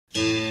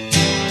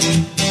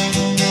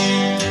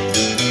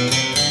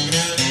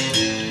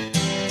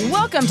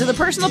Welcome to the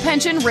Personal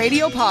Pension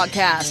Radio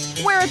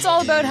Podcast, where it's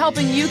all about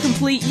helping you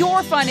complete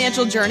your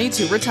financial journey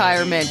to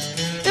retirement.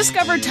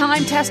 Discover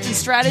time-tested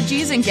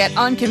strategies and get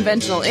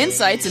unconventional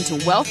insights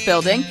into wealth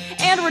building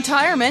and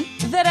retirement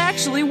that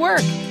actually work.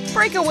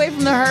 Break away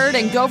from the herd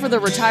and go for the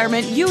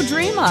retirement you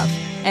dream of.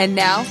 And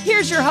now,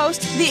 here's your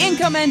host, the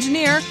income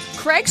engineer,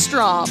 Kraig.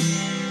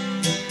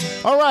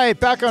 All right,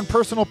 back on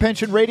Personal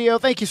Pension Radio.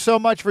 Thank you so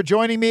much for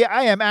joining me.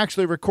 I am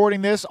actually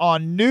recording this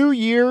on New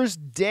Year's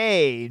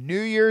Day,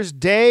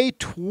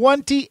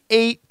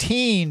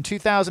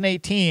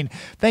 2018.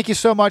 Thank you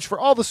so much for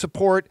all the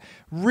support.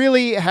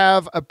 Really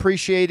have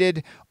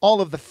appreciated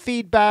all of the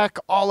feedback,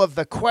 all of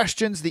the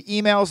questions, the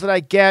emails that I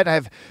get. I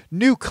have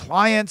new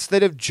clients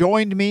that have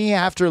joined me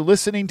after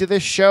listening to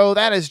this show.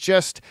 That is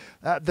just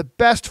the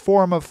best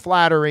form of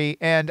flattery,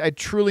 and I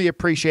truly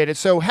appreciate it.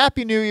 So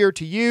Happy New Year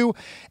to you.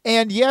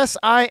 And yes,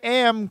 I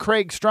am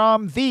Kraig,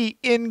 the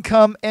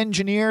income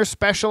engineer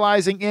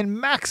specializing in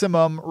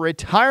maximum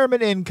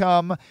retirement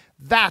income.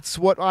 That's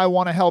what I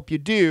want to help you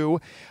do.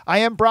 I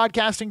am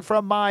broadcasting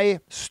from my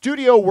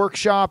studio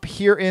workshop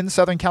here in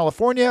Southern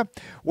California,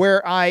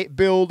 where I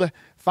build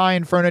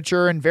fine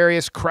furniture and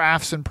various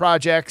crafts and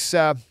projects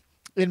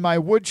in my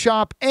wood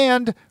shop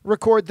and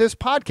record this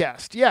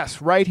podcast.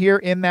 Yes, right here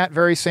in that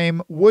very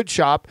same wood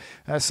shop.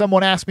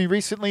 Someone asked me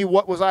recently,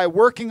 what was I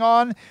working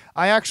on?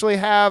 I actually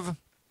have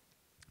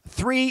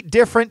 3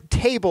 different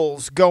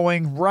tables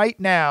going right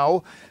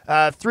now,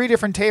 3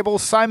 different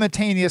tables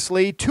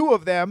simultaneously. 2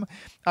 of them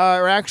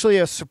are actually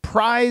a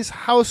surprise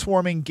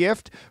housewarming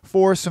gift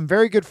for some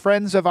very good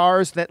friends of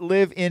ours that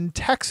live in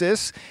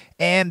Texas,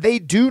 and they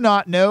do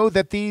not know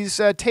that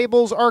these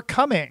tables are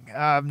coming.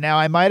 Now,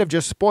 I might have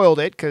just spoiled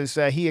it because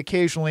he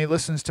occasionally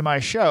listens to my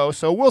show,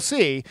 so we'll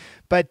see.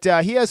 But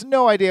he has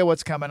no idea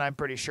what's coming, I'm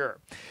pretty sure.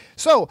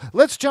 So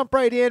let's jump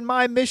right in.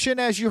 My mission,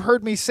 as you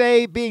heard me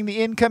say, being the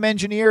income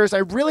engineer, is I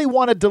really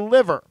want to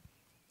deliver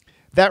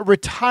that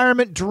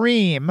retirement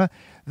dream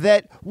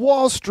that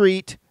Wall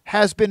Street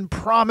has been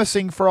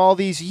promising for all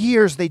these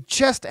years. They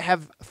just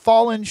have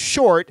fallen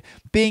short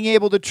being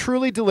able to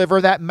truly deliver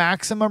that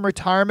maximum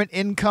retirement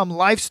income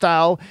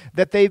lifestyle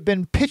that they've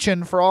been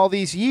pitching for all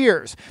these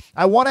years.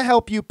 I want to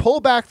help you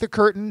pull back the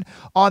curtain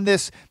on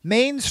this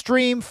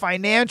mainstream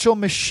financial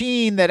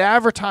machine that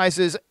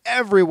advertises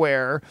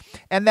everywhere,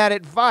 and that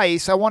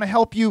advice, I want to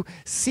help you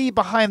see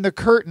behind the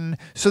curtain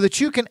so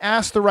that you can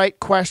ask the right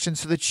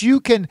questions, so that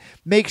you can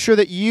make sure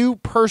that you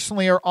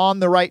personally are on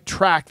the right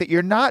track, that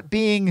you're not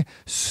being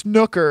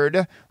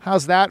snookered.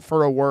 How's that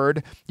for a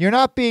word? You're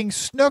not being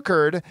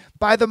snookered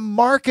by the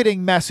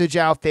marketing message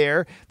out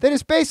there that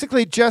is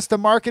basically just a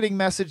marketing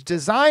message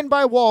designed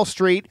by Wall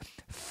Street,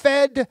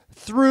 fed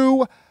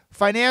through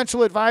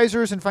financial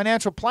advisors and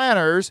financial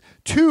planners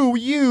to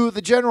you,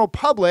 the general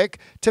public,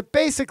 to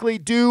basically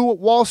do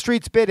Wall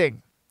Street's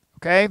bidding.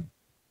 Okay?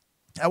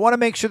 I want to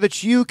make sure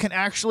that you can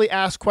actually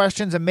ask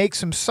questions and make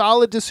some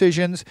solid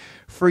decisions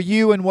for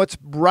you and what's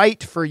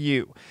right for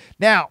you.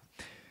 Now,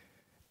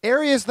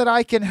 areas that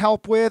I can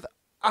help with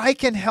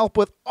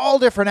all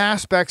different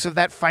aspects of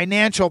that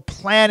financial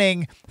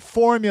planning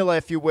formula,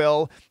 if you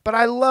will, but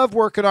I love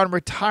working on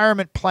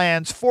retirement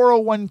plans,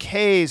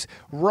 401ks,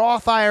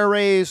 Roth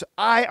IRAs,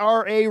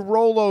 IRA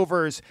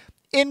rollovers,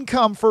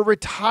 income for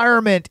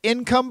retirement,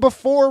 income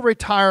before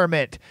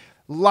retirement,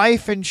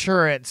 life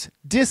insurance,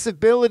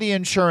 disability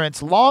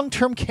insurance,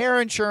 long-term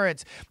care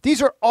insurance.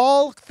 These are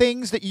all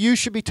things that you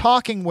should be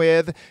talking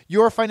with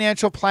your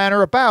financial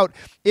planner about.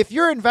 If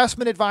your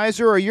investment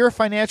advisor or your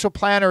financial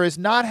planner is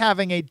not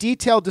having a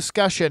detailed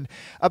discussion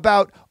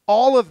about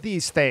all of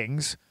these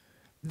things,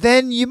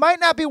 then you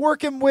might not be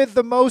working with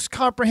the most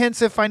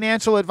comprehensive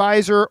financial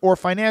advisor or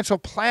financial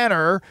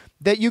planner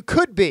that you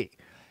could be.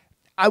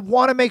 I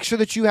want to make sure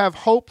that you have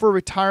hope for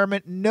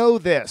retirement. Know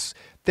this.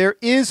 There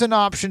is an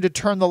option to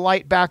turn the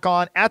light back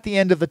on at the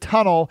end of the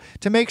tunnel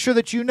to make sure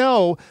that you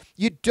know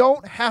you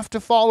don't have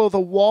to follow the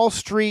Wall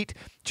Street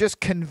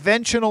just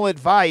conventional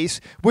advice,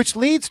 which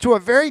leads to a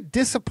very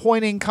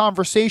disappointing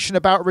conversation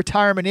about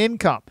retirement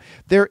income.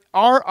 There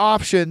are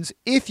options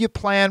if you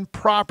plan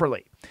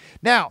properly.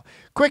 Now,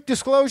 quick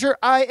disclosure,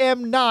 I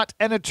am not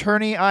an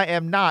attorney. I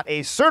am not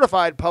a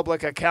certified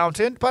public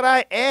accountant, but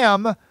I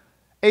am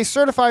a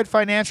certified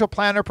financial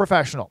planner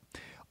professional.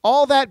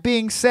 All that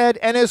being said,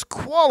 and as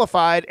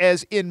qualified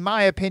as, in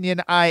my opinion,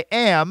 I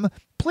am,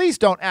 please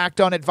don't act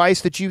on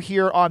advice that you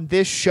hear on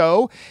this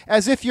show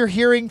as if you're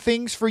hearing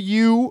things for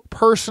you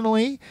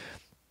personally.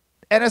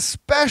 And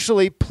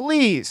especially,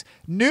 please,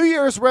 New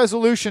Year's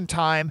resolution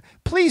time,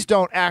 please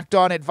don't act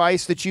on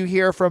advice that you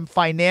hear from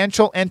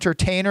financial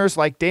entertainers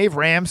like Dave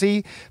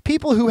Ramsey,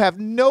 people who have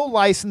no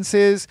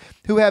licenses,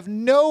 who have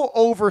no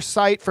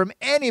oversight from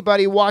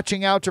anybody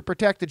watching out to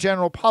protect the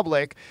general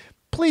public.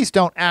 Please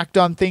don't act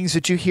on things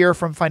that you hear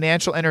from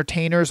financial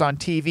entertainers on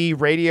TV,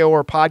 radio,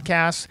 or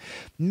podcasts.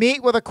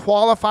 Meet with a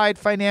qualified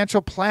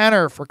financial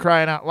planner, for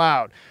crying out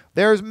loud.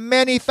 There's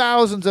many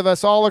thousands of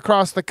us all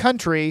across the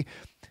country.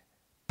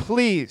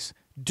 Please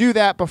do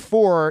that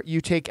before you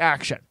take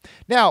action.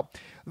 Now,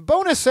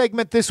 bonus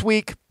segment this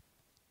week,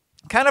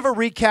 kind of a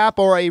recap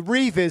or a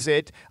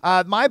revisit.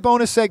 My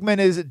bonus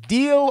segment is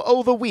Deal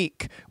of the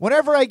Week.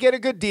 Whenever I get a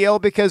good deal,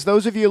 because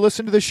those of you who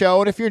listen to the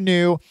show, and if you're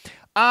new,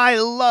 I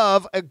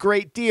love a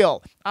great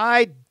deal.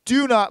 I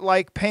do not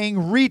like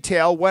paying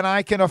retail when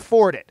I can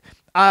afford it.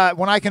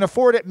 When I can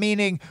afford it,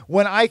 meaning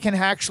when I can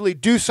actually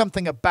do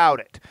something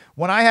about it.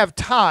 When I have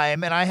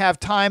time, and I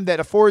have time that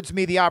affords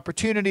me the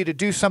opportunity to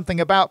do something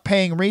about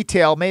paying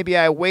retail, maybe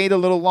I wait a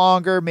little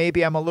longer,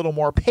 maybe I'm a little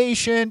more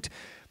patient,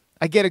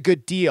 I get a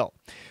good deal.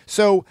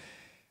 So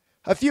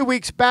a few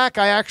weeks back,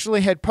 I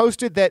actually had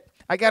posted that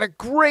I got a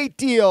great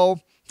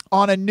deal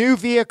on a new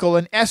vehicle,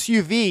 an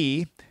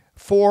SUV,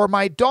 for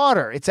my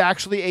daughter. It's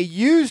actually a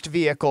used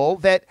vehicle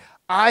that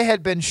I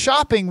had been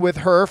shopping with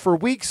her for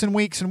weeks and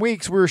weeks and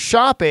weeks. We were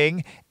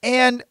shopping,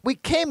 and we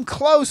came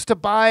close to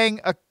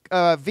buying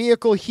a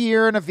vehicle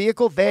here and a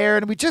vehicle there,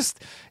 and it just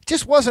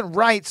wasn't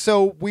right.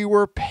 So we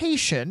were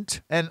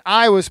patient, and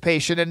I was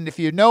patient. And if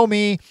you know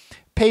me,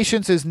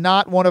 patience is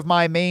not one of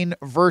my main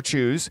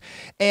virtues.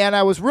 And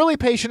I was really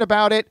patient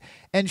about it.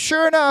 And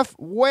sure enough,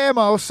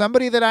 whammo,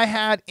 somebody that I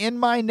had in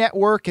my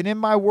network and in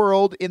my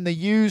world in the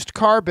used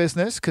car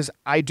business, because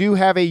I do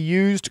have a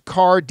used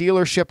car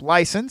dealership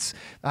license.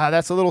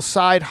 That's a little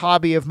side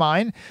hobby of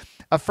mine.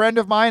 A friend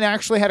of mine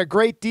actually had a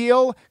great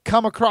deal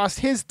come across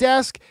his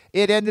desk.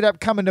 It ended up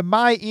coming to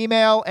my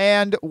email,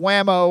 and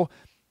whammo,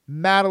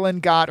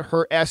 Madeline got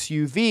her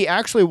SUV,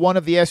 actually one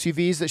of the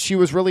SUVs that she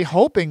was really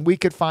hoping we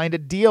could find a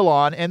deal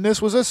on, and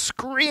this was a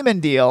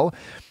screaming deal.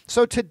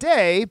 So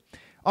today,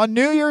 on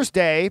New Year's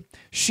Day,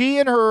 she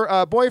and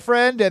her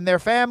boyfriend and their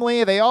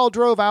family, they all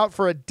drove out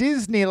for a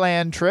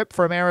Disneyland trip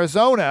from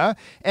Arizona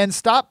and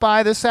stopped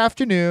by this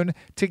afternoon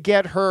to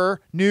get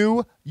her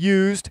new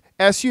used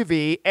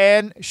SUV,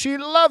 and she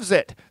loves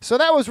it. So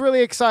that was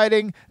really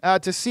exciting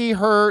to see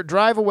her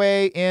drive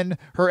away in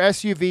her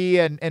SUV,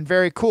 and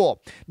very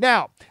cool.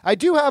 Now, I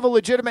do have a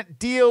legitimate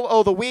deal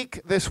of the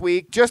week this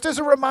week, just as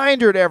a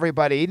reminder to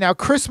everybody. Now,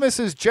 Christmas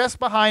is just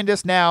behind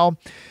us now.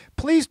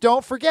 Please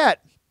don't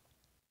forget.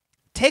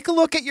 Take a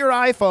look at your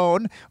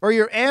iPhone or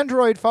your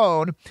Android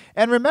phone,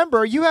 and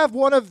remember, you have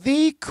one of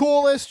the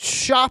coolest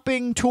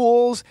shopping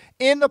tools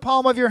in the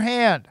palm of your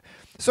hand.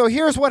 So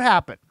here's what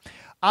happened.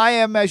 I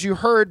am, as you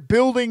heard,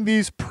 building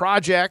these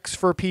projects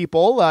for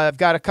people. I've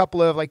got a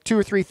couple of 2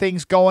 or 3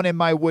 things going in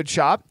my wood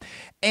shop,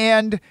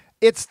 and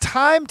it's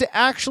time to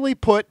actually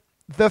put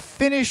the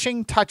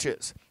finishing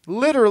touches,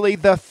 literally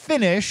the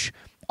finish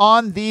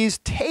on these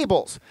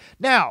tables.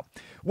 Now,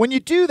 when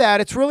you do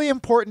that, it's really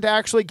important to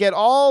actually get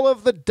all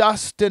of the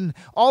dust and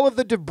all of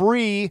the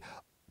debris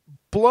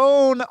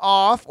blown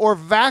off or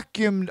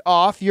vacuumed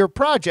off your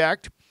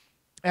project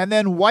and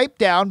then wiped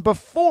down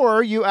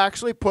before you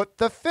actually put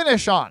the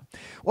finish on.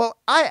 Well,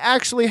 I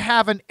actually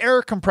have an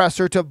air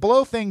compressor to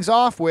blow things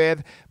off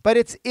with, but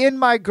it's in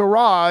my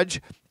garage,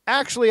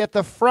 actually at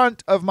the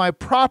front of my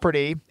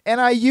property,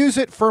 and I use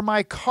it for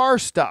my car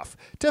stuff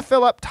to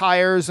fill up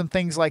tires and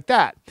things like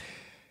that.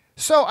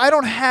 So I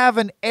don't have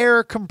an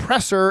air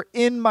compressor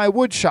in my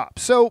wood shop.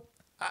 So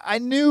I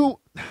knew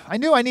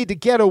I need to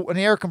get an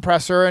air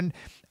compressor, and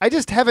I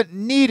just haven't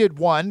needed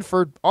one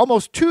for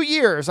almost 2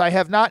 years. I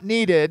have not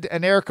needed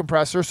an air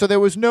compressor, so there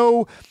was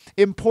no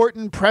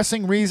important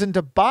pressing reason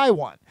to buy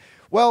one.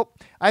 Well,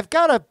 I've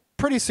got a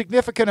pretty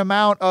significant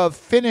amount of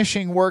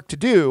finishing work to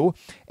do,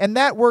 and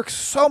that works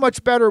so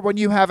much better when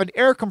you have an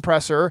air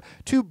compressor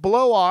to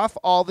blow off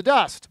all the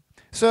dust.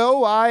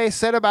 So I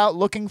set about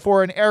looking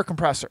for an air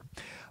compressor.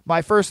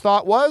 My first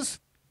thought was,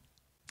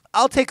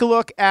 I'll take a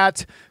look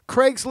at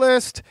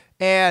Craigslist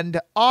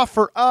and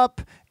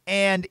OfferUp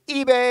and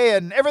eBay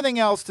and everything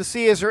else to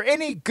see, is there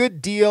any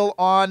good deal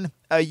on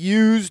a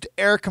used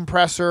air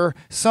compressor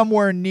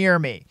somewhere near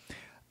me?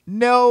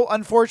 No,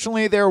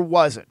 unfortunately, there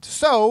wasn't.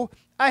 So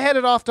I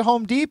headed off to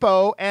Home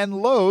Depot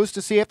and Lowe's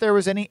to see if there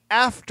was any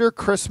after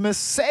Christmas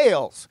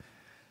sales.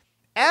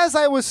 As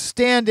I was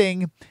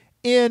standing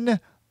in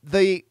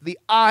the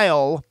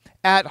aisle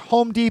at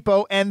Home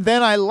Depot, and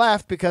then I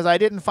left because I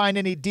didn't find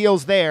any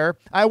deals there,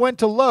 I went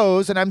to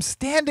Lowe's, and I'm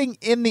standing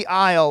in the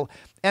aisle,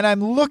 and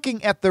I'm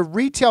looking at the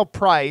retail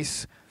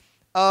price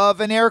of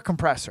an air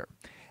compressor.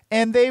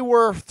 And they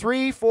were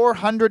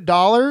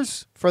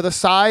 $300-$400 for the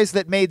size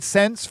that made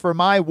sense for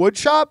my wood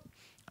shop.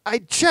 I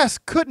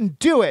just couldn't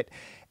do it.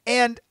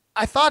 And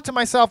I thought to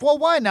myself, well,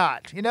 why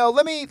not?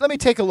 Let me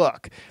take a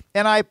look.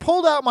 And I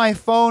pulled out my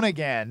phone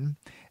again,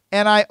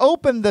 and I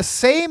opened the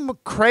same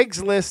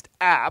Craigslist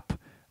app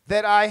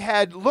that I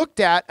had looked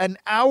at an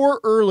hour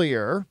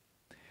earlier,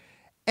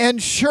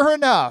 and sure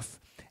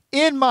enough,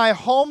 in my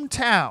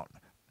hometown,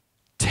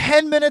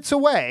 10 minutes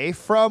away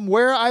from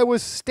where I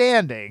was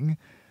standing,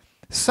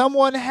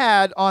 someone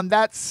had on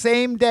that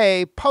same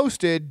day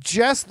posted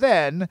just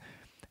then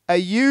a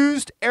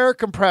used air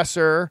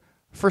compressor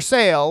for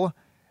sale,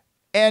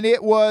 and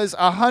it was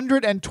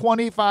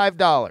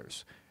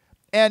 $125.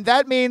 And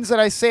that means that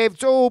I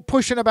saved,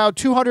 pushing about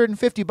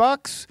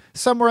 $250,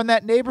 somewhere in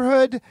that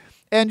neighborhood.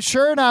 And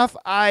sure enough,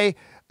 I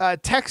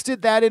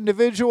texted that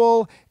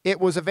individual. It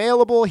was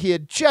available. He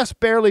had just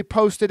barely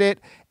posted it.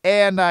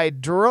 And I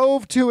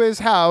drove to his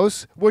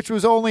house, which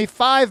was only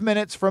 5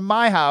 minutes from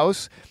my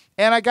house.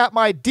 And I got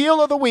my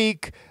deal of the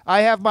week.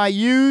 I have my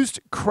used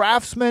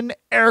Craftsman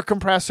air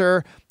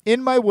compressor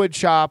in my wood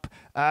shop.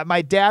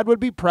 My dad would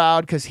be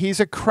proud because he's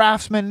a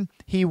craftsman.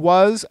 He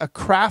was a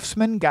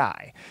craftsman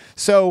guy.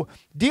 So,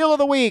 deal of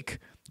the week.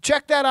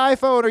 Check that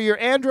iPhone or your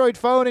Android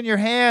phone in your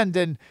hand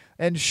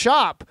and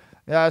shop.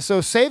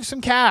 So save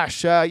some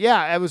cash.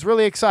 Yeah, it was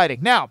really exciting.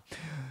 Now,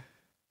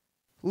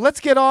 let's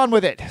get on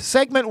with it.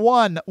 Segment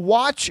 1,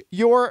 watch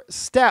your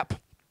step.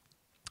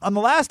 On the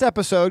last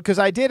episode, because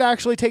I did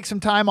actually take some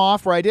time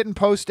off where I didn't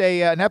post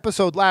an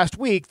episode last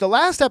week, the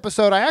last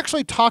episode I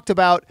actually talked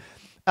about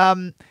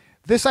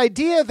this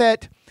idea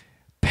that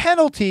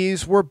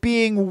penalties were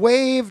being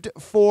waived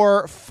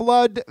for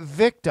flood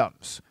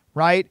victims.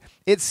 Right?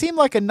 It seemed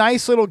like a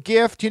nice little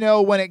gift,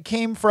 when it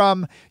came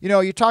from,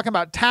 you're talking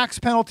about tax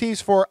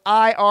penalties for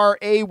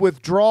IRA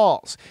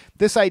withdrawals.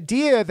 This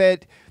idea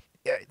that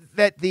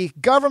the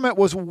government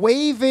was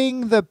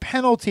waiving the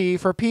penalty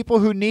for people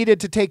who needed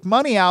to take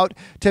money out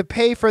to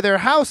pay for their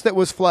house that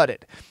was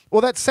flooded.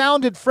 Well, that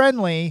sounded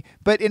friendly,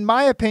 but in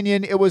my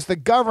opinion, it was the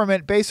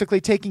government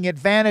basically taking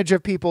advantage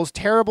of people's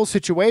terrible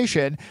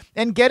situation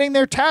and getting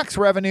their tax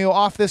revenue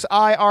off this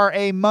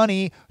IRA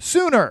money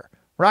sooner.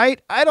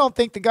 Right? I don't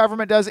think the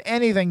government does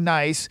anything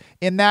nice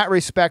in that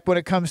respect when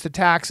it comes to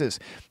taxes.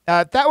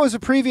 That was a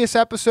previous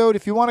episode.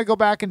 If you want to go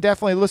back and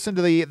definitely listen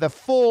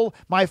to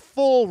my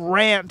full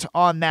rant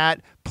on that,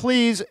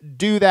 please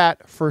do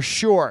that for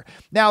sure.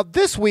 Now,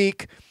 this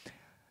week,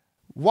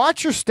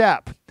 watch your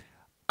step.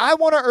 I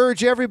want to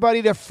urge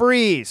everybody to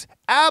freeze.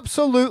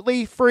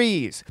 Absolutely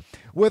freeze.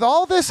 With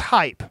all this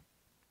hype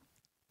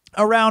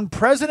around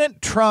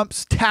President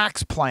Trump's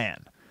tax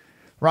plan,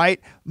 right?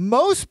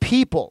 Most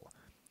people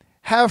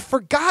have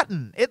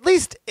forgotten, at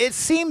least it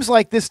seems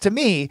like this to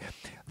me,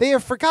 they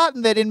have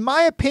forgotten that, in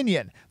my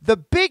opinion, the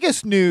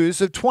biggest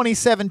news of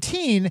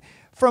 2017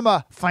 from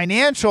a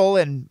financial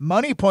and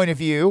money point of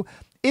view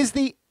is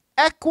the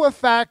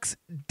Equifax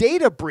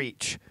data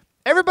breach.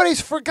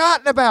 Everybody's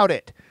forgotten about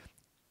it.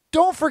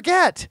 Don't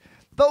forget,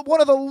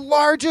 one of the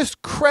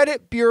largest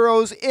credit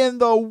bureaus in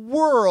the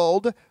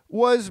world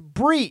was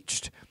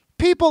breached.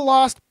 People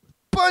lost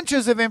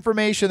bunches of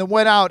information that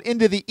went out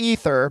into the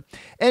ether,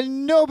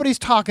 and nobody's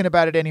talking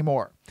about it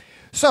anymore.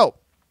 So,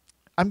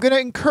 I'm going to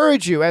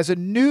encourage you as a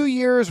New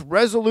Year's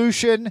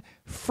resolution,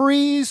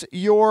 freeze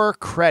your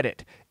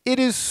credit. It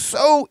is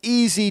so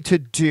easy to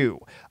do.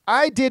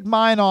 I did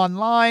mine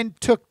online,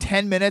 took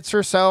 10 minutes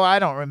or so, I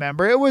don't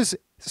remember. It was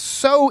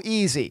so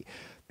easy.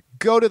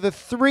 Go to the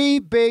 3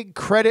 big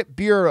credit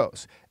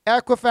bureaus,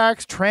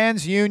 Equifax,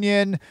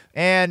 TransUnion,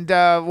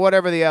 and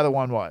whatever the other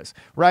one was,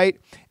 right?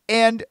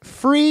 And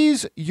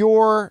freeze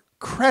your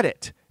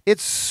credit.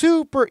 It's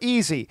super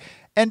easy.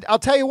 And I'll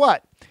tell you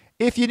what,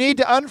 if you need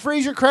to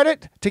unfreeze your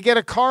credit to get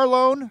a car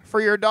loan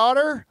for your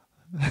daughter,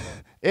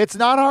 it's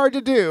not hard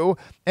to do.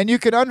 And you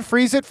can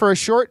unfreeze it for a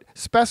short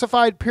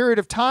specified period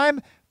of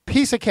time.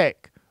 Piece of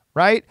cake,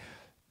 right?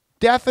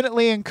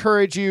 Definitely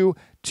encourage you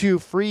to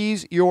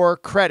freeze your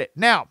credit.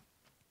 Now,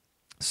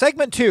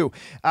 segment 2,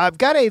 I've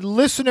got a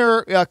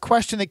listener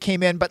question that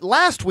came in, but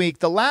last week,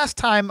 the last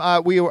time I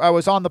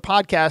was on the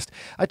podcast,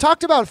 I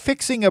talked about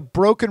fixing a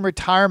broken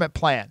retirement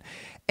plan.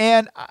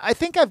 And I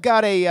think I've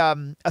got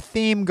a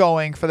theme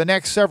going for the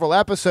next several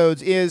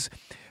episodes is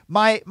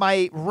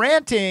my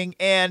ranting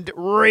and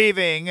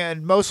raving,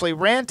 and mostly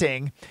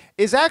ranting,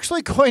 is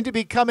actually going to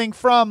be coming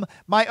from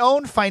my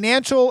own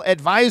financial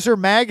advisor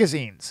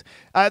magazines.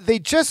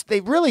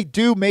 They really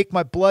do make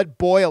my blood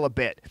boil a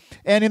bit.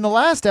 And in the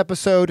last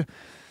episode,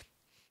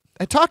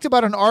 I talked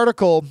about an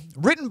article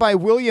written by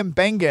William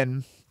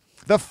Bengen,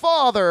 the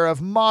father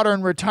of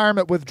modern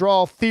retirement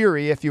withdrawal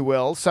theory, if you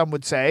will, some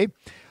would say,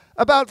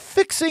 about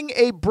fixing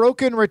a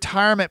broken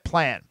retirement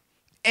plan.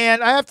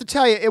 And I have to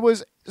tell you, it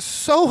was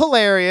so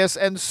hilarious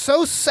and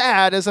so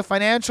sad as a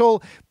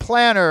financial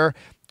planner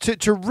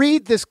to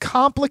read this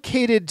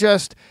complicated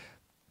just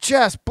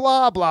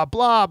blah, blah,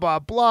 blah, blah,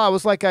 blah. It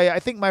was like, I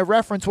think my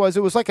reference was,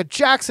 it was like a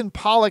Jackson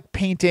Pollock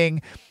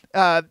painting.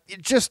 Go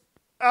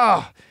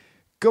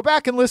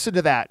back and listen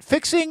to that.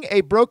 Fixing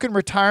a broken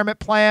retirement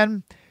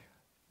plan.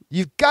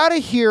 You've got to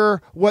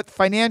hear what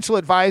financial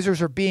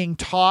advisors are being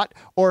taught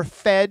or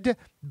fed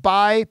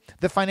by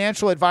the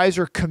financial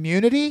advisor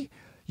community.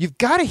 You've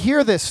got to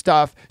hear this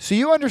stuff so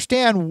you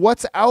understand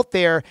what's out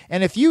there.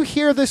 And if you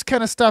hear this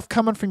kind of stuff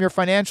coming from your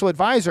financial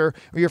advisor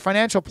or your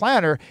financial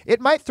planner, it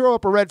might throw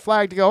up a red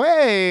flag to go,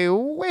 hey,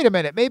 wait a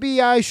minute,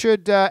 maybe I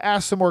should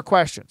ask some more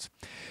questions.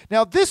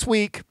 Now, this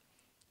week,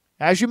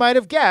 as you might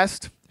have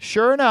guessed,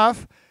 sure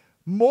enough,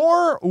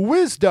 more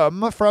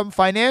wisdom from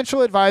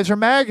Financial Advisor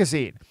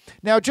Magazine.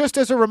 Now, just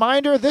as a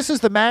reminder, this is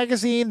the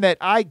magazine that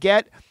I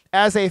get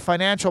as a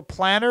financial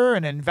planner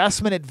and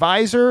investment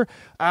advisor.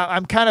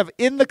 I'm kind of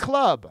in the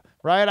club,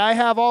 right? I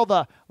have all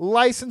the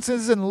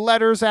licenses and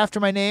letters after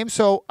my name,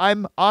 so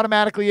I'm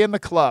automatically in the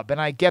club, and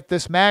I get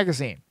this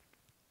magazine.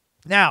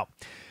 Now,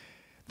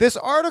 This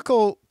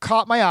article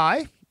caught my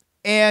eye,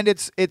 and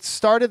it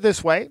started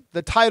this way.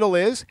 The title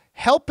is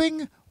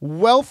Helping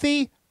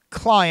Wealthy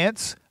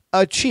Clients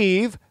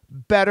Achieve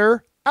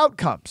Better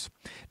Outcomes.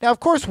 Now, of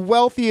course,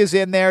 wealthy is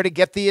in there to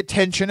get the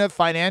attention of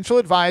financial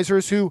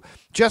advisors who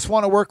just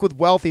want to work with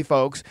wealthy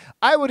folks.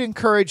 I would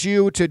encourage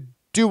you to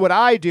do what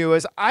I do,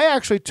 is I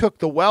actually took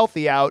the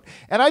wealthy out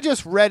and I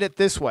just read it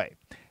this way.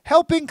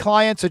 Helping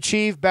clients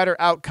achieve better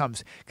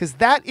outcomes, because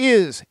that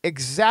is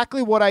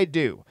exactly what I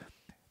do.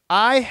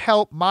 I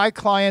help my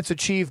clients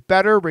achieve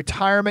better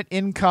retirement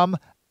income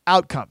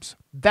outcomes.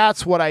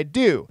 That's what I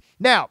do.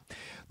 Now,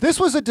 this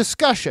was a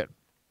discussion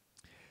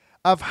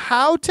of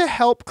how to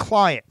help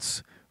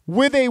clients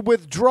with a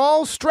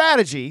withdrawal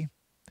strategy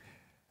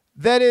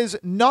that is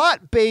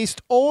not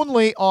based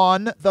only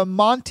on the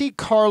Monte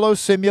Carlo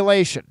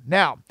simulation.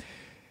 Now,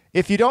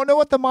 if you don't know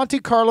what the Monte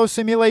Carlo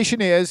simulation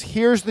is,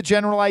 here's the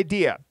general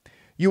idea.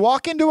 You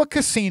walk into a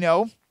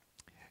casino,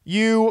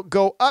 you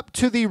go up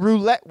to the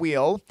roulette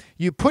wheel,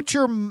 you put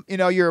your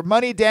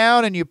money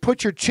down and you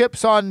put your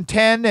chips on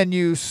 10 and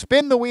you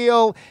spin the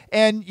wheel,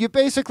 and you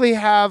basically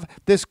have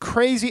this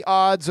crazy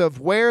odds of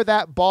where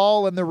that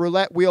ball in the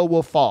roulette wheel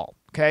will fall,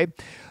 okay?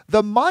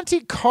 The Monte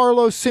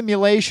Carlo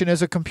simulation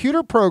is a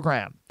computer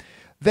program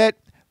that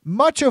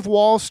much of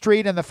Wall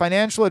Street and the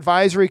financial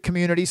advisory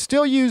community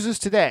still uses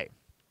today,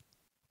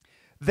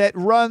 that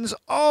runs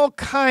all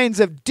kinds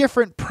of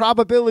different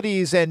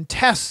probabilities and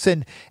tests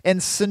and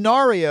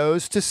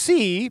scenarios to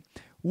see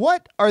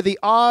what are the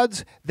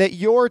odds that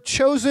your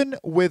chosen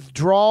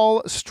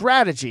withdrawal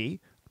strategy,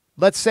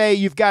 let's say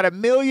you've got $1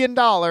 million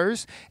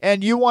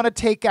and you want to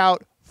take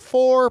out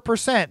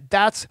 4%.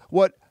 That's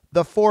what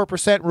the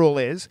 4% rule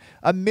is.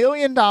 $1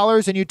 million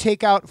and you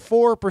take out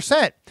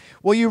 4%.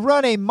 Well, you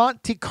run a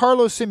Monte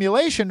Carlo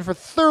simulation for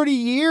 30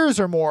 years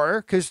or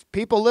more, because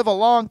people live a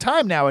long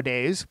time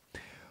nowadays.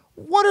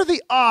 What are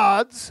the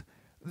odds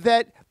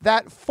that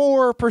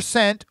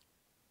 4%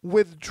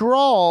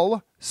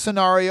 withdrawal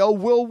scenario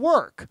will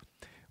work?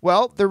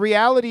 Well, the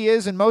reality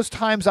is, and most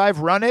times I've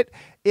run it,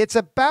 it's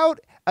about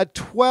a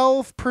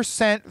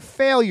 12%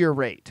 failure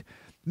rate,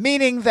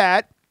 meaning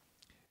that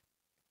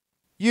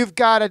you've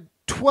got a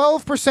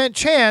 12%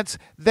 chance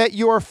that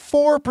your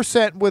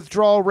 4%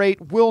 withdrawal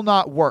rate will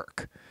not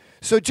work.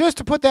 So just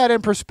to put that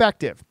in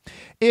perspective,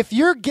 if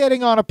you're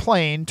getting on a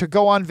plane to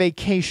go on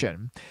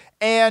vacation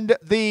and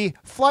the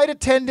flight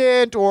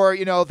attendant or,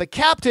 the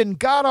captain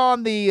got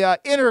on the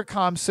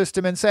intercom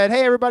system and said,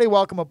 "Hey, everybody,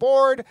 welcome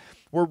aboard.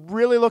 We're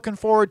really looking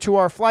forward to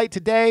our flight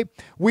today.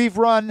 We've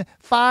run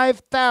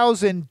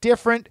 5,000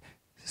 different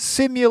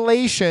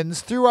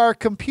simulations through our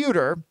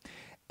computer,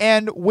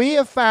 and we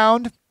have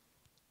found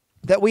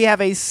that we have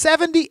a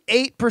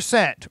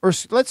 78%, or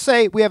let's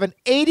say we have an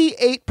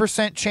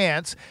 88%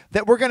 chance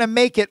that we're going to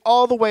make it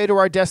all the way to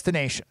our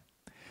destination.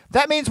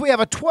 That means we have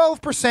a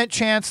 12%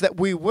 chance that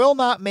we will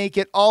not make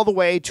it all the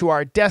way to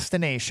our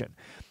destination.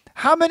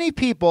 How many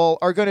people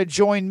are going to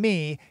join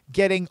me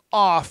getting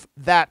off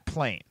that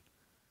plane?"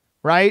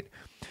 Right?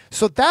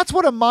 So that's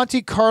what a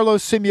Monte Carlo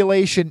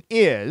simulation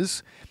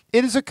is.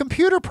 It is a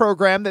computer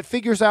program that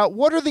figures out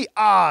what are the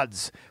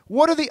odds.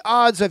 What are the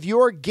odds of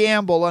your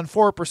gamble on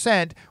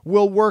 4%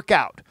 will work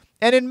out?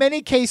 And in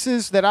many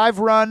cases that I've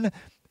run,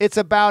 it's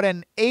about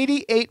an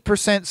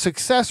 88%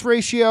 success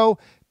ratio,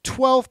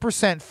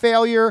 12%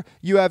 failure.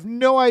 You have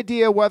no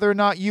idea whether or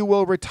not you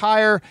will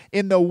retire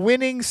in the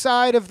winning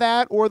side of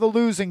that or the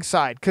losing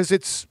side, because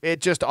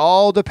it just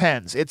all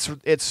depends.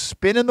 It's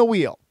spinning the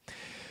wheel.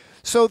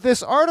 So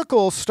this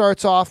article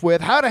starts off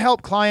with how to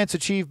help clients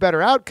achieve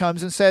better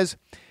outcomes and says,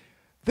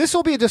 this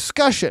will be a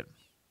discussion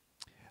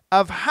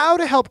of how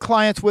to help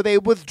clients with a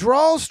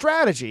withdrawal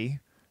strategy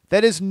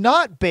that is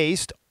not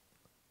based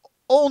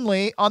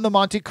only on the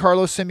Monte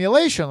Carlo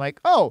simulation.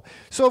 Like,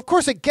 so of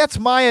course it gets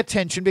my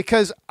attention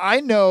because I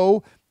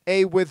know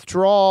a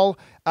retirement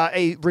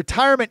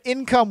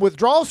income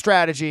withdrawal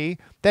strategy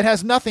that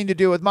has nothing to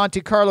do with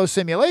Monte Carlo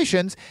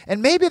simulations,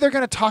 and maybe they're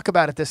going to talk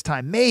about it this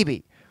time.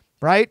 Maybe,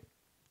 right?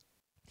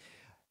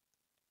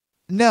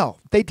 No,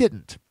 they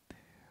didn't.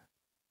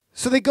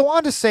 So they go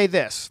on to say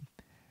this,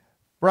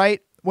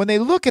 right? When they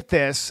look at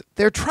this,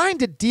 they're trying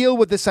to deal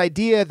with this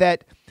idea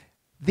that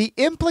the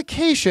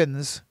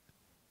implications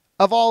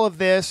of all of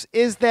this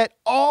is that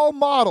all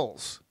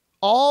models,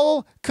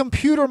 all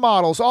computer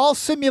models, all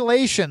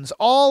simulations,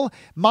 all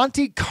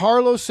Monte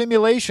Carlo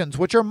simulations,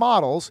 which are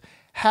models,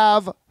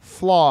 have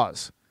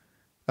flaws.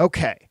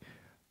 Okay.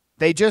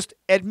 They just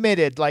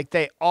admitted like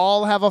they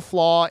all have a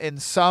flaw in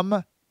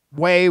some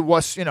way,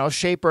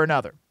 shape or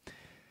another.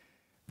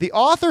 The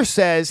author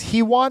says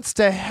he wants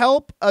to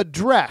help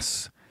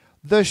address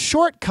the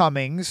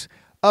shortcomings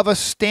of a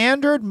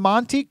standard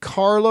Monte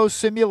Carlo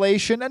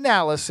simulation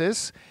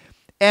analysis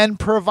and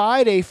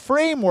provide a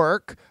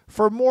framework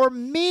for more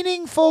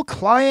meaningful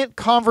client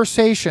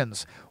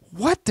conversations.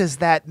 What does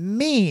that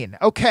mean?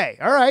 Okay,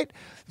 all right.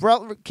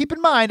 Well, keep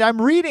in mind,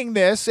 I'm reading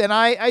this and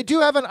I do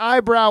have an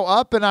eyebrow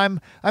up and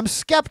I'm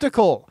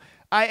skeptical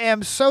I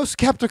am so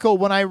skeptical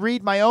when I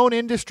read my own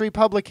industry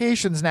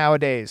publications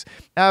nowadays.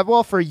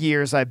 Well, for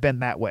years I've been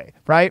that way,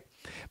 right?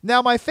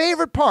 Now, my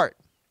favorite part,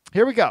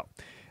 here we go.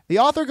 The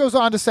author goes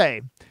on to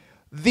say,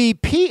 the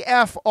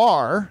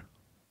PPR,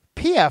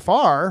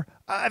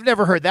 I've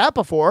never heard that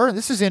before.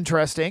 This is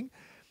interesting.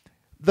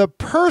 The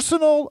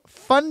personal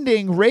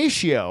funding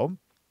ratio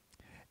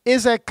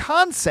is a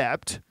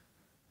concept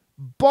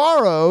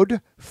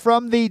borrowed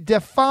from the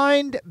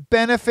defined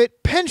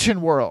benefit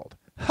pension world.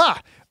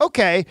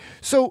 Okay.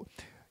 So,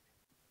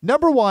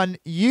 number one,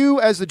 you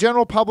as the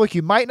general public,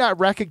 you might not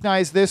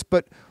recognize this,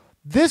 but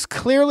this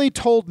clearly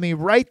told me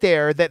right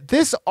there that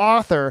this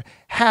author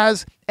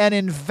has an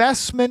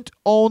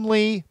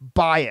investment-only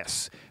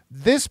bias.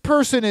 This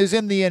person is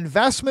in the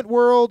investment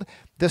world.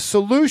 The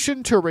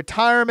solution to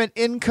retirement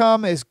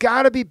income has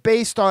got to be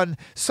based on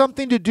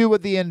something to do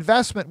with the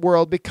investment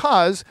world,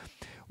 because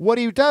what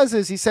he does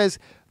is he says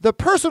the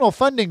personal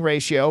funding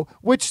ratio,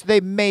 which they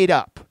made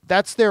up,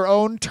 that's their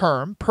own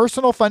term,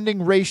 personal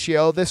funding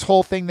ratio, this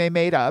whole thing they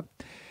made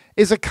up,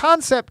 is a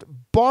concept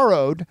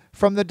borrowed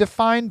from the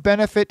defined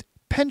benefit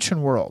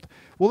pension world.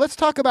 Well, let's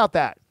talk about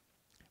that.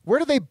 Where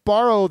do they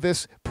borrow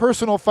this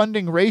personal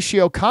funding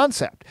ratio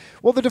concept?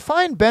 Well, the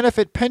defined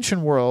benefit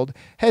pension world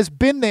has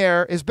been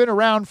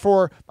around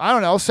for,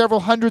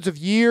 several hundreds of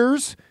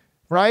years,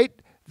 right?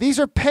 These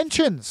are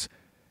pensions.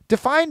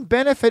 Defined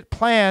benefit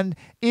plan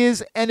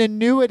is an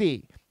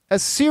annuity, a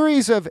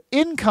series of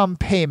income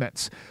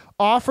payments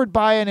offered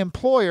by an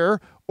employer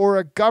or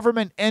a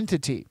government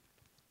entity.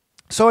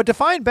 So a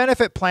defined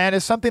benefit plan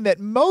is something that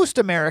most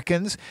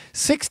Americans,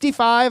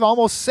 65,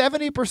 almost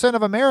 70%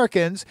 of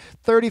Americans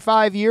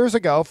 35 years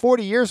ago,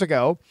 40 years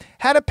ago,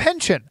 had a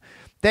pension.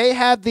 They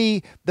had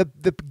the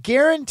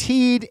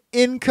guaranteed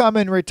income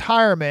in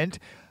retirement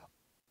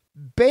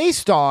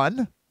based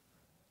on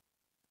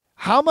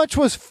how much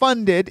was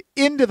funded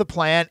into the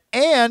plan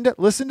and,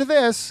 listen to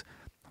this,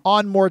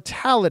 on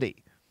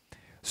mortality.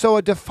 So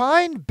a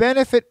defined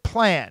benefit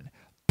plan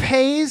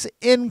pays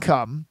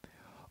income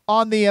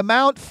on the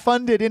amount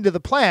funded into the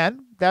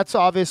plan. That's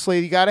obviously,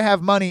 you got to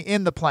have money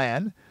in the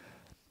plan.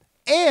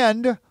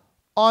 And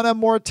on a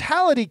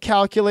mortality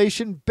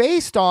calculation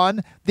based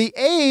on the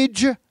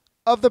age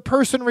of the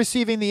person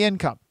receiving the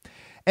income.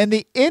 And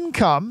the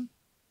income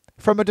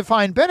from a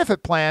defined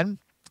benefit plan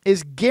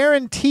is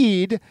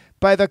guaranteed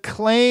by the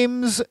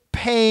claims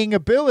paying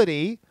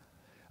ability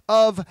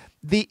of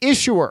the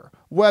issuer,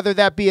 whether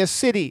that be a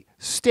city,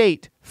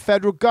 state,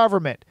 federal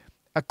government,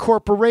 a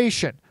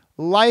corporation.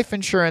 Life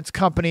insurance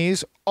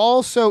companies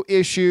also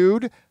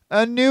issued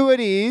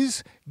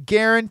annuities,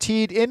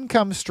 guaranteed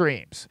income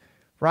streams,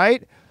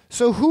 right?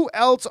 So who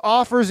else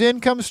offers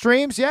income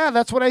streams? Yeah,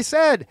 that's what I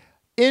said.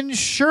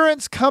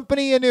 Insurance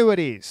company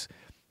annuities.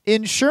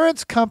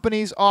 Insurance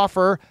companies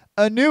offer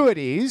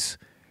annuities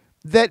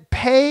that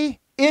pay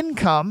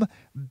income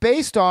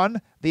based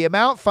on the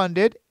amount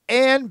funded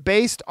and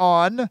based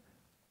on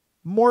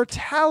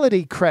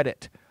mortality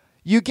credit.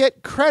 You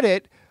get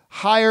credit,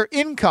 higher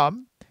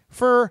income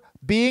for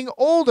being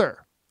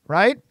older,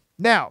 right?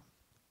 Now,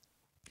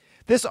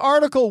 this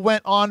article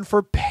went on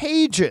for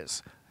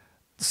pages.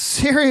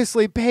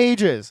 Seriously,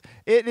 pages.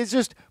 It is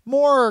just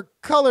more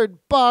colored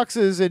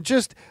boxes and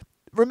just,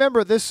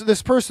 remember,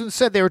 this person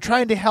said they were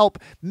trying to help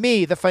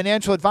me, the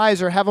financial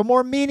advisor, have a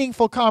more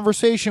meaningful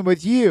conversation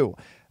with you.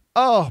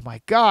 Oh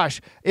my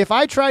gosh. If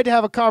I tried to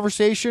have a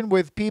conversation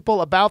with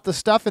people about the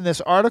stuff in this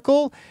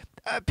article,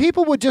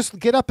 people would just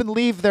get up and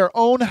leave their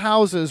own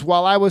houses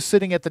while I was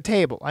sitting at the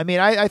table. I mean,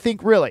 I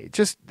think really,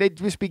 they'd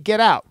just be get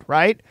out,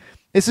 right?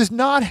 This is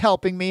not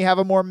helping me have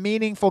a more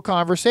meaningful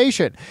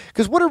conversation.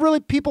 Because what do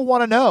really people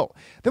want to know?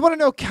 They want to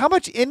know, how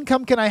much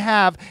income can I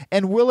have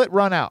and will it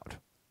run out?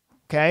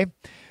 Okay?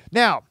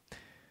 Now,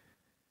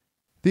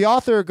 the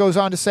author goes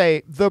on to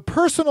say, the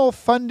personal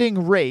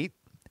funding rate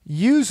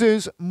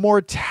uses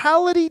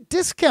mortality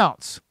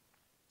discounts.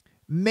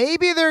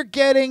 Maybe they're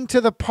getting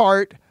to the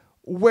part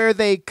where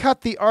they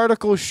cut the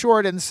article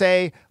short and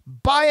say,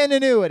 buy an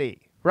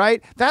annuity,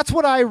 right? That's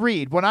what I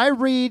read. When I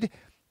read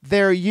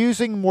they're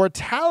using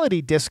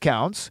mortality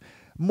discounts,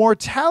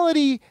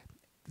 mortality,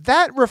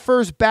 that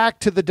refers back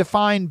to the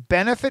defined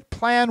benefit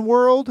plan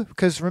world,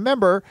 because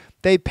remember,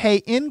 they pay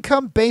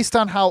income based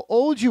on how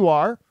old you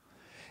are,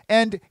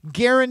 and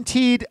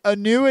guaranteed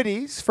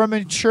annuities from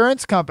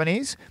insurance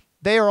companies.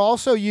 They are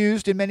also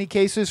used in many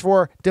cases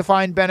for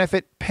defined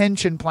benefit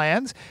pension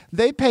plans.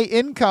 They pay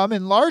income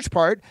in large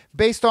part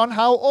based on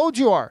how old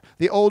you are.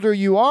 The older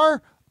you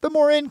are, the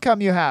more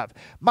income you have.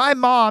 My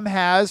mom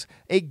has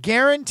a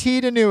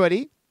guaranteed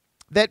annuity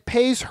that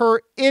pays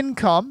her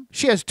income.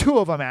 She has two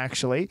of them,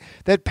 actually,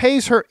 that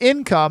pays her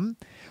income.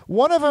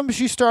 One of them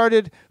she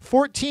started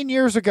 14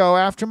 years ago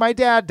after my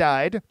dad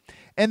died.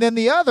 And then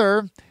the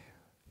other,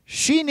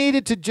 she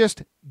needed to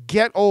just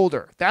get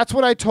older. That's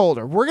what I told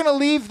her. We're going to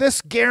leave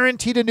this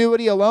guaranteed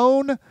annuity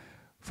alone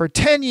for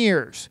 10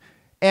 years.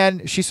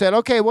 And she said,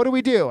 okay, what do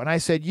we do? And I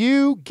said,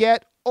 you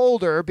get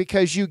older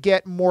because you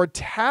get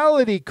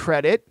mortality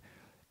credit.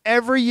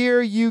 Every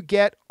year you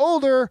get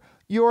older,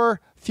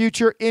 your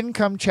future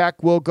income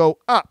check will go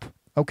up.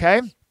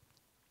 Okay?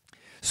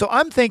 So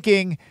I'm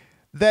thinking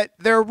that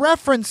they're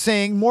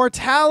referencing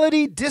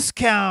mortality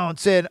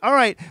discounts. And all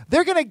right,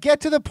 they're going to get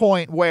to the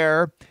point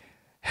where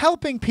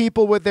helping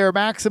people with their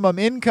maximum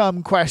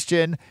income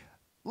question,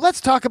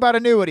 let's talk about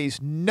annuities.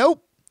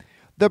 Nope.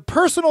 The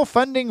personal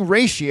funding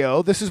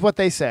ratio, this is what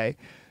they say,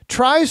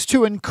 tries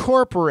to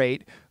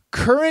incorporate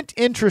current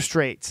interest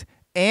rates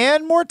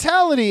and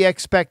mortality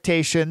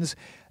expectations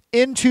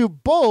into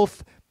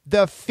both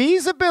the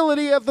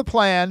feasibility of the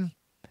plan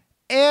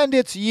and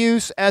its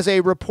use as a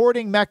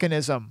reporting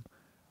mechanism.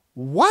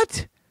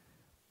 What?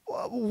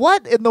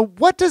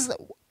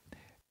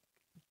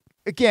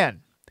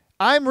 Again,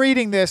 I'm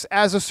reading this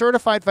as a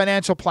certified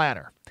financial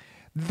planner.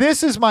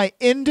 This is my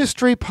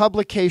industry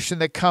publication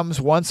that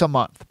comes once a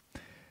month.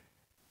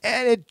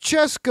 And it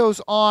just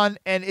goes on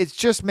and it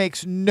just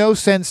makes no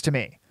sense to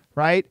me,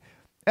 right?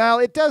 Well,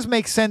 it does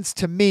make sense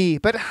to me,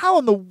 but how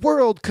in the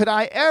world could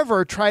I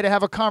ever try to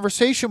have a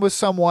conversation with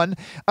someone,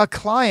 a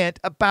client,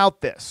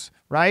 about this,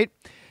 right?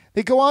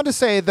 They go on to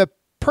say the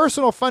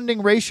personal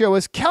funding ratio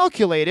is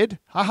calculated.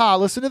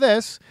 Listen to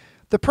this.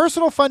 The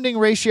personal funding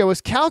ratio is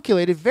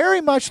calculated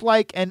very much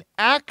like an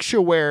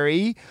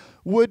actuary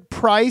would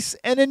price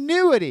an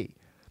annuity.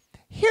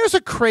 Here's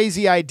a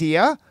crazy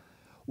idea.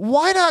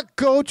 Why not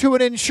go to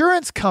an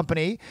insurance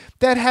company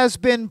that has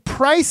been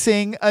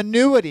pricing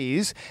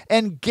annuities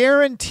and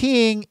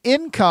guaranteeing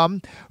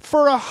income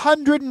for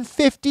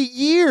 150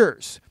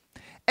 years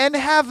and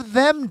have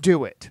them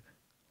do it,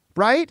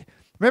 right?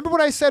 Remember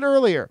what I said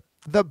earlier?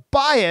 The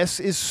bias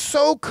is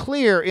so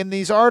clear in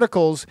these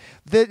articles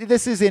that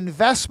this is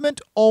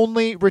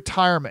investment-only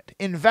retirement.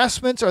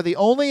 Investments are the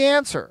only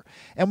answer.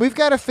 And we've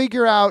got to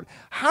figure out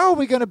how are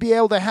we going to be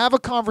able to have a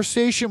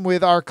conversation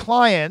with our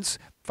clients,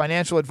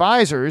 financial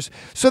advisors,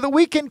 so that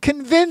we can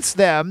convince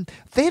them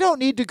they don't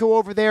need to go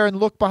over there and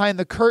look behind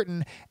the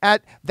curtain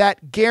at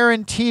that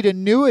guaranteed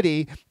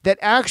annuity that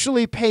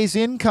actually pays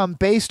income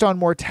based on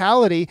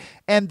mortality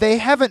and they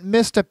haven't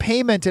missed a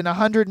payment in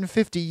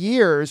 150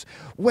 years.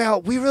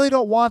 Well, we really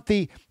don't want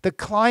the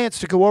clients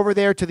to go over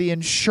there to the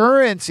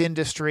insurance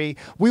industry.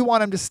 We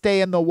want them to stay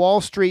in the Wall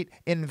Street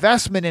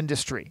investment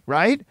industry,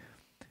 right?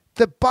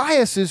 The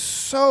bias is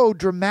so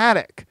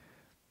dramatic,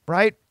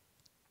 right?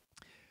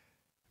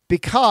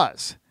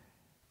 Because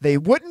they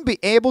wouldn't be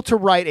able to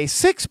write a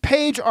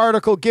 6-page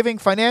article giving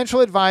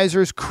financial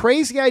advisors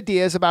crazy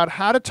ideas about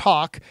how to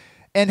talk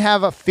and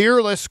have a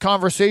fearless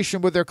conversation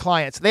with their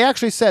clients. They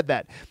actually said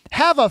that.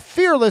 Have a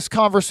fearless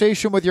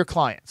conversation with your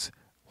clients.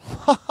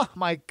 Oh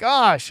my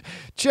gosh,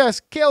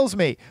 just kills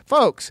me.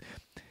 Folks,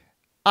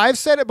 I've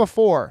said it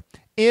before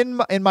in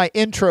my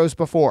intros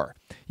before.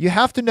 You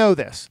have to know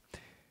this.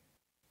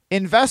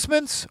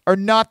 Investments are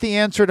not the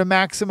answer to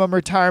maximum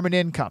retirement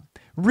income.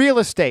 Real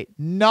estate,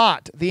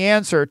 not the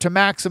answer to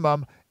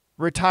maximum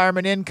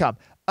retirement income.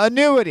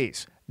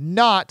 Annuities,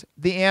 not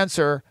the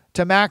answer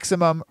to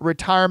maximum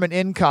retirement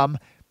income.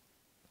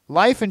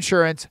 Life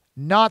insurance,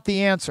 not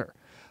the answer.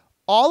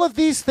 All of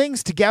these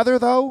things together,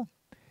 though,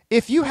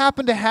 if you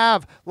happen to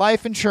have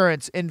life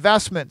insurance,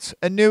 investments,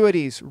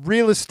 annuities,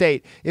 real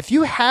estate, if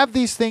you have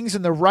these things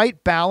in the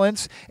right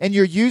balance and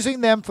you're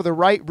using them for the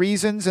right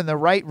reasons and the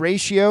right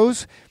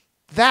ratios,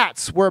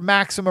 that's where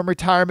maximum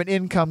retirement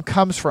income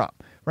comes from.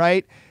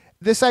 Right?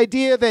 This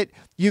idea that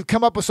you've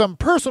come up with some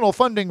personal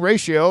funding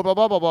ratio, blah,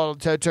 blah, blah, blah,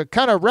 to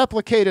kind of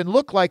replicate and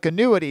look like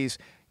annuities.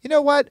 You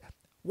know what?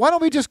 Why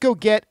don't we just go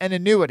get an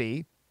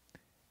annuity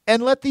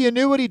and let the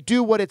annuity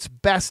do what it's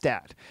best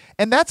at?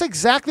 And that's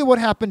exactly what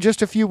happened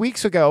just a few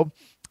weeks ago.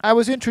 I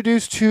was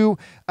introduced to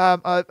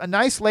a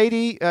nice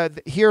lady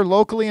here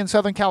locally in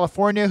Southern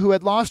California who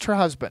had lost her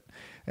husband.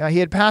 He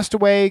had passed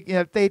away,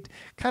 they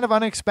kind of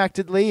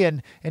unexpectedly,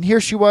 and here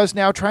she was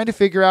now trying to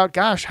figure out,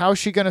 gosh, how is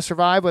she going to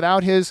survive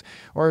without his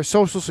or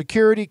Social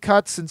Security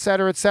cuts, et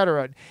cetera, et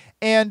cetera.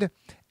 And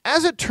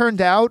as it turned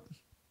out,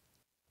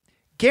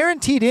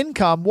 guaranteed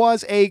income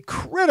was a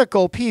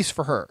critical piece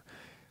for her.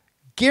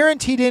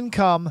 Guaranteed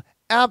income,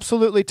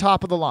 absolutely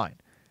top of the line.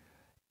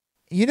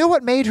 You know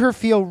what made her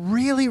feel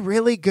really,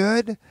 really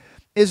good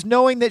is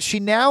knowing that she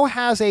now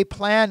has a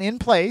plan in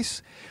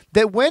place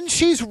that when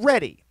she's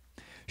ready,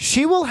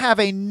 she will have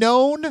a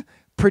known,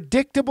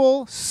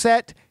 predictable,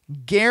 set,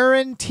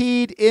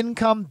 guaranteed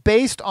income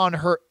based on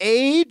her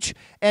age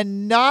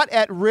and not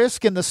at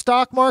risk in the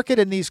stock market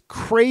and these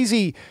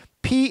crazy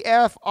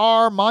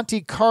PPR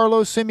Monte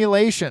Carlo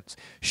simulations.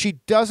 She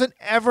doesn't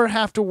ever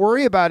have to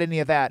worry about any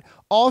of that.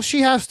 All she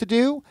has to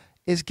do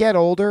is get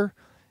older.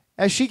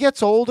 As she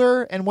gets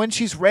older and when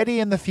she's ready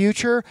in the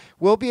future,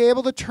 we'll be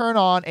able to turn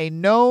on a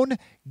known,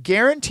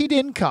 guaranteed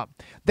income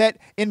that,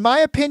 in my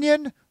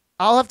opinion,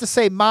 I'll have to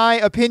say my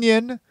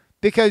opinion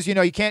because,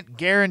 you can't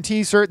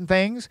guarantee certain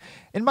things.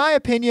 In my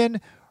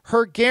opinion,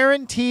 her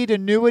guaranteed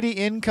annuity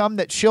income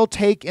that she'll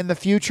take in the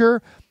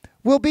future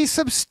will be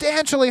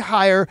substantially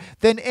higher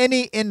than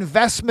any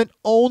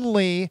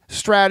investment-only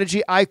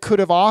strategy I could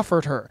have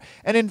offered her.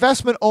 An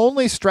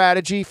investment-only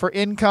strategy for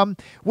income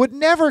would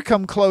never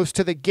come close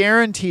to the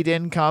guaranteed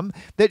income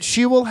that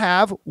she will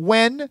have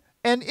when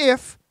and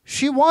if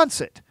she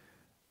wants it.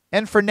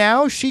 And for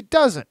now, she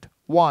doesn't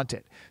want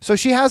it. So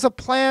she has a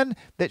plan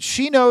that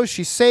she knows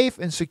she's safe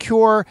and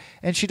secure,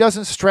 and she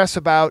doesn't stress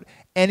about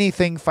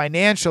anything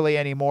financially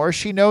anymore.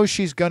 She knows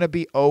she's going to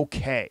be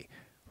okay,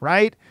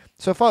 right?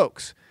 So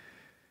folks,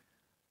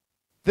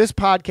 this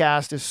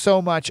podcast is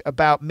so much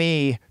about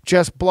me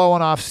just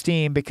blowing off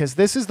steam because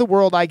this is the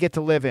world I get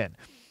to live in.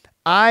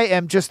 I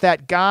am just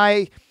that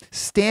guy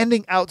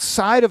standing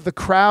outside of the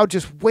crowd,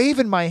 just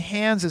waving my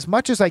hands as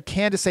much as I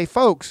can to say,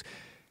 folks,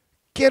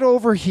 get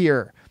over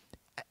here.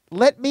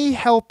 Let me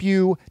help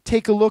you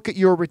take a look at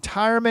your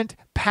retirement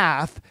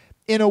path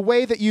in a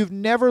way that you've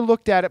never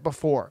looked at it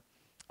before.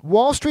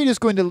 Wall Street is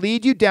going to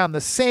lead you down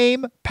the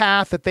same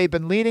path that they've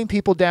been leading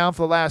people down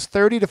for the last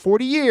 30 to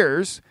 40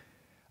 years.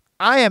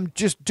 I am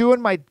just doing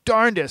my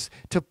darndest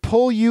to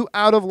pull you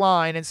out of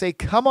line and say,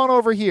 come on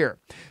over here.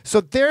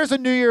 So there's a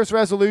New Year's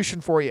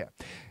resolution for you.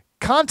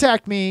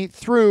 Contact me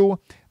through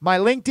my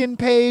LinkedIn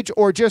page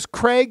or just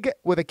Kraig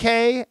with a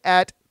K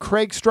at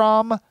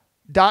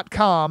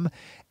kraigstrom.com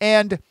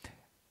and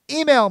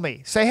email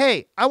me. Say,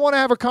 hey, I want to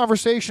have a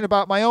conversation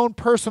about my own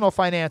personal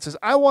finances.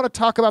 I want to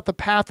talk about the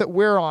path that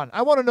we're on.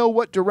 I want to know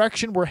what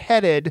direction we're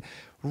headed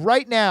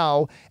right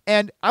now,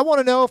 and I want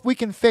to know if we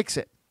can fix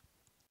it.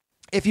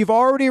 If you've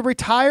already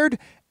retired,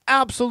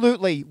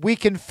 absolutely, we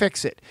can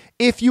fix it.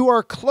 If you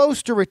are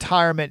close to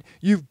retirement,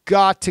 you've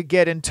got to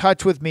get in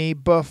touch with me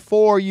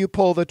before you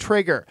pull the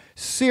trigger.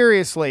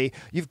 Seriously,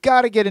 you've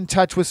got to get in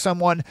touch with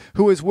someone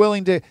who is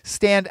willing to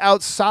stand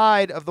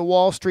outside of the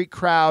Wall Street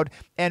crowd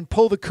and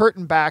pull the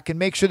curtain back and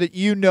make sure that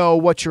you know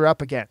what you're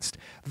up against.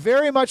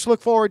 Very much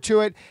look forward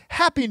to it.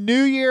 Happy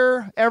New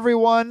Year,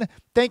 everyone.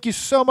 Thank you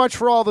so much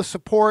for all the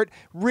support.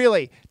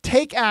 Really,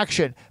 take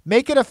action.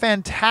 Make it a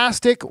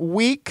fantastic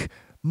week,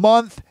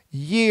 month,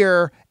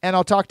 year, and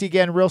I'll talk to you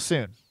again real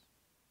soon.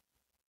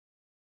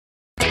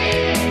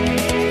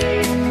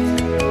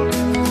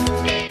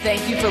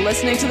 Thank you for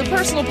listening to the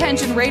Personal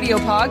Pension Radio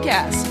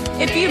Podcast.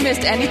 If you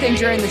missed anything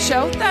during the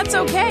show, that's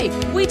okay.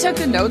 We took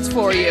the notes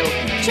for you.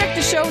 Check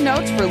the show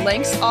notes for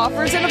links,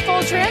 offers, and a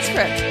full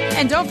transcript.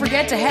 And don't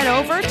forget to head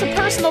over to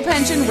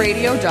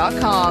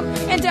personalpensionradio.com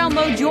and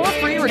download your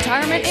free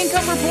retirement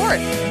income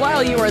report.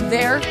 While you are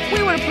there,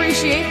 we would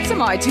appreciate some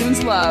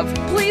iTunes love.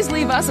 Please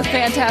leave us a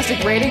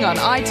fantastic rating on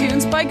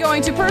iTunes by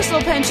going to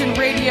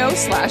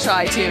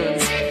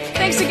personalpensionradio.com/iTunes.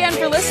 Thanks again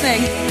for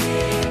listening.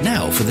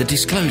 Now for the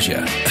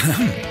disclosure.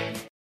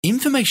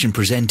 Information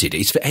presented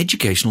is for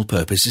educational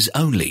purposes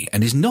only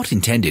and is not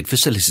intended for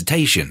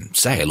solicitation,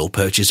 sale or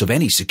purchase of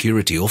any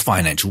security or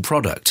financial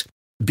product.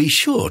 Be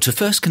sure to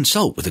first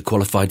consult with a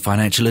qualified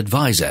financial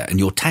advisor and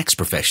your tax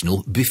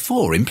professional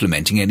before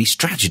implementing any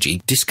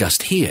strategy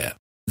discussed here.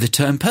 The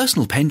term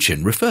personal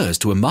pension refers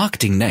to a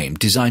marketing name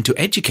designed to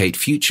educate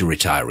future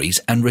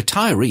retirees and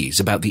retirees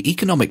about the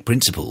economic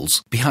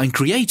principles behind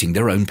creating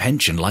their own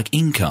pension-like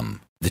income.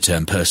 The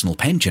term personal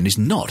pension is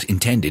not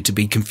intended to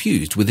be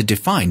confused with a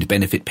defined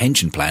benefit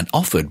pension plan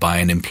offered by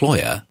an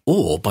employer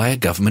or by a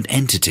government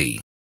entity.